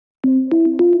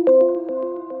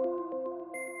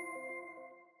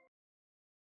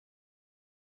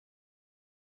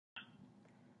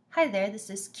Hi there, this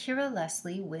is Kira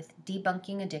Leslie with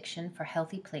Debunking Addiction for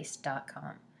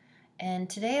HealthyPlace.com. And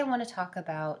today I want to talk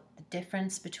about the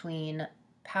difference between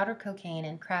powder cocaine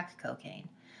and crack cocaine.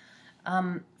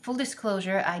 Full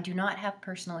disclosure, I do not have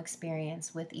personal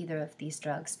experience with either of these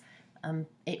drugs.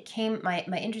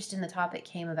 My interest in the topic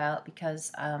came about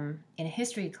because in a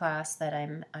history class that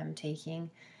I'm taking,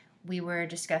 we were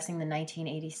discussing the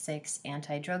 1986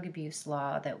 anti-drug abuse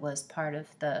law that was part of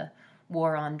the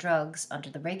war on drugs under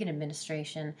the Reagan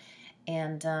administration,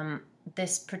 and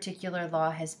this particular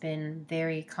law has been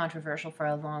very controversial for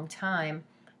a long time,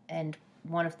 and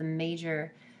one of the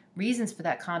major reasons for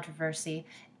that controversy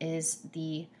is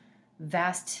the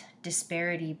vast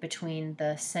disparity between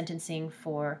the sentencing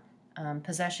for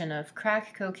possession of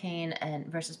crack cocaine and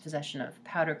versus possession of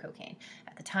powder cocaine.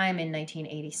 At the time in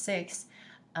 1986,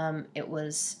 it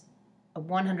was a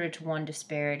 100-to-1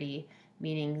 disparity,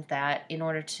 meaning that in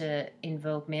order to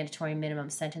invoke mandatory minimum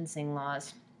sentencing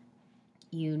laws,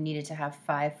 you needed to have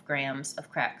 5 grams of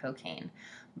crack cocaine.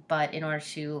 But in order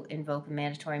to invoke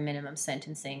mandatory minimum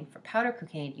sentencing for powder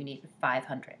cocaine, you needed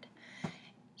 500.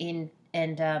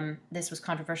 This was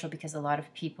controversial because a lot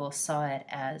of people saw it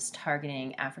as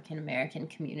targeting African American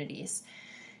communities.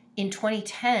 In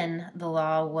 2010,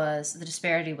 the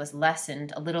disparity was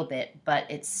lessened a little bit,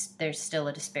 but there's still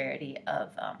a disparity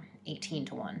of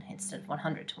 18-to-1 instead of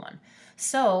 100-to-1.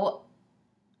 So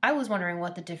I was wondering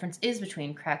what the difference is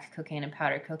between crack cocaine and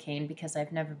powder cocaine because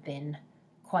I've never been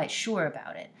quite sure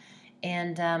about it.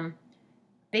 And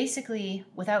basically,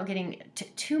 without getting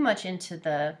too much into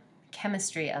the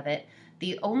chemistry of it,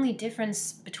 the only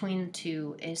difference between the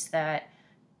two is that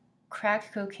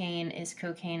crack cocaine is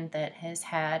cocaine that has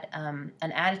had an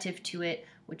additive to it,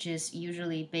 which is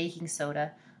usually baking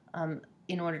soda,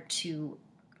 in order to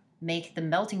make the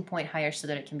melting point higher so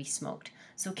that it can be smoked.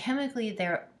 So chemically,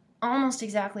 they're almost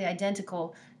exactly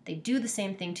identical. They do the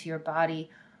same thing to your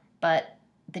body, but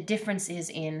the difference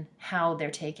is in how they're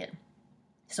taken.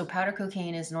 So powder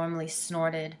cocaine is normally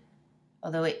snorted,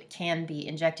 although it can be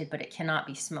injected, but it cannot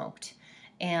be smoked.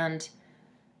 And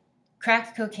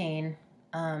crack cocaine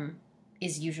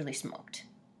is usually smoked.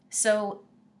 So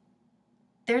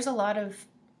there's a lot of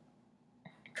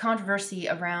controversy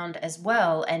around as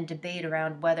well, and debate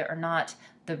around whether or not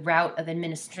the route of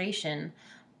administration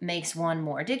makes one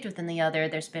more addictive than the other.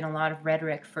 There's been a lot of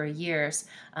rhetoric for years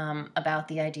about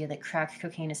the idea that crack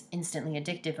cocaine is instantly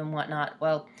addictive and whatnot.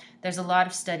 Well, there's a lot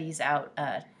of studies out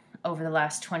over the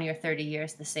last 20 or 30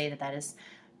 years that say that that is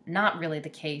not really the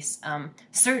case.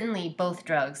 Certainly both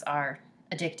drugs are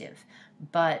addictive,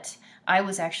 but I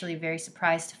was actually very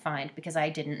surprised to find, because I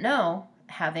didn't know,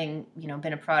 having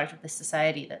been a product of this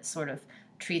society that sort of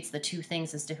treats the two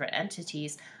things as different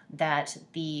entities, that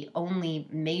the only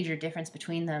major difference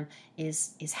between them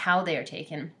is how they are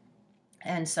taken.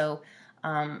 And so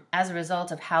as a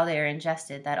result of how they are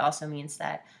ingested, that also means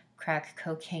that crack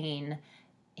cocaine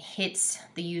hits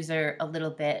the user a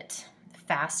little bit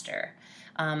faster,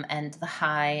 and the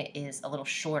high is a little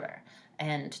shorter.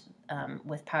 And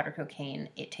with powder cocaine,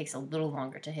 it takes a little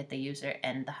longer to hit the user,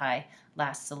 and the high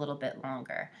lasts a little bit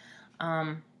longer.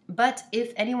 But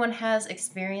if anyone has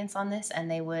experience on this and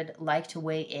they would like to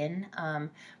weigh in,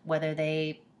 whether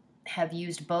they have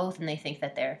used both and they think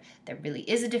that there really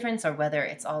is a difference, or whether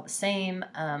it's all the same,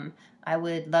 I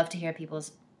would love to hear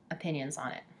people's opinions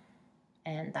on it.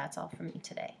 And that's all from me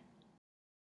today.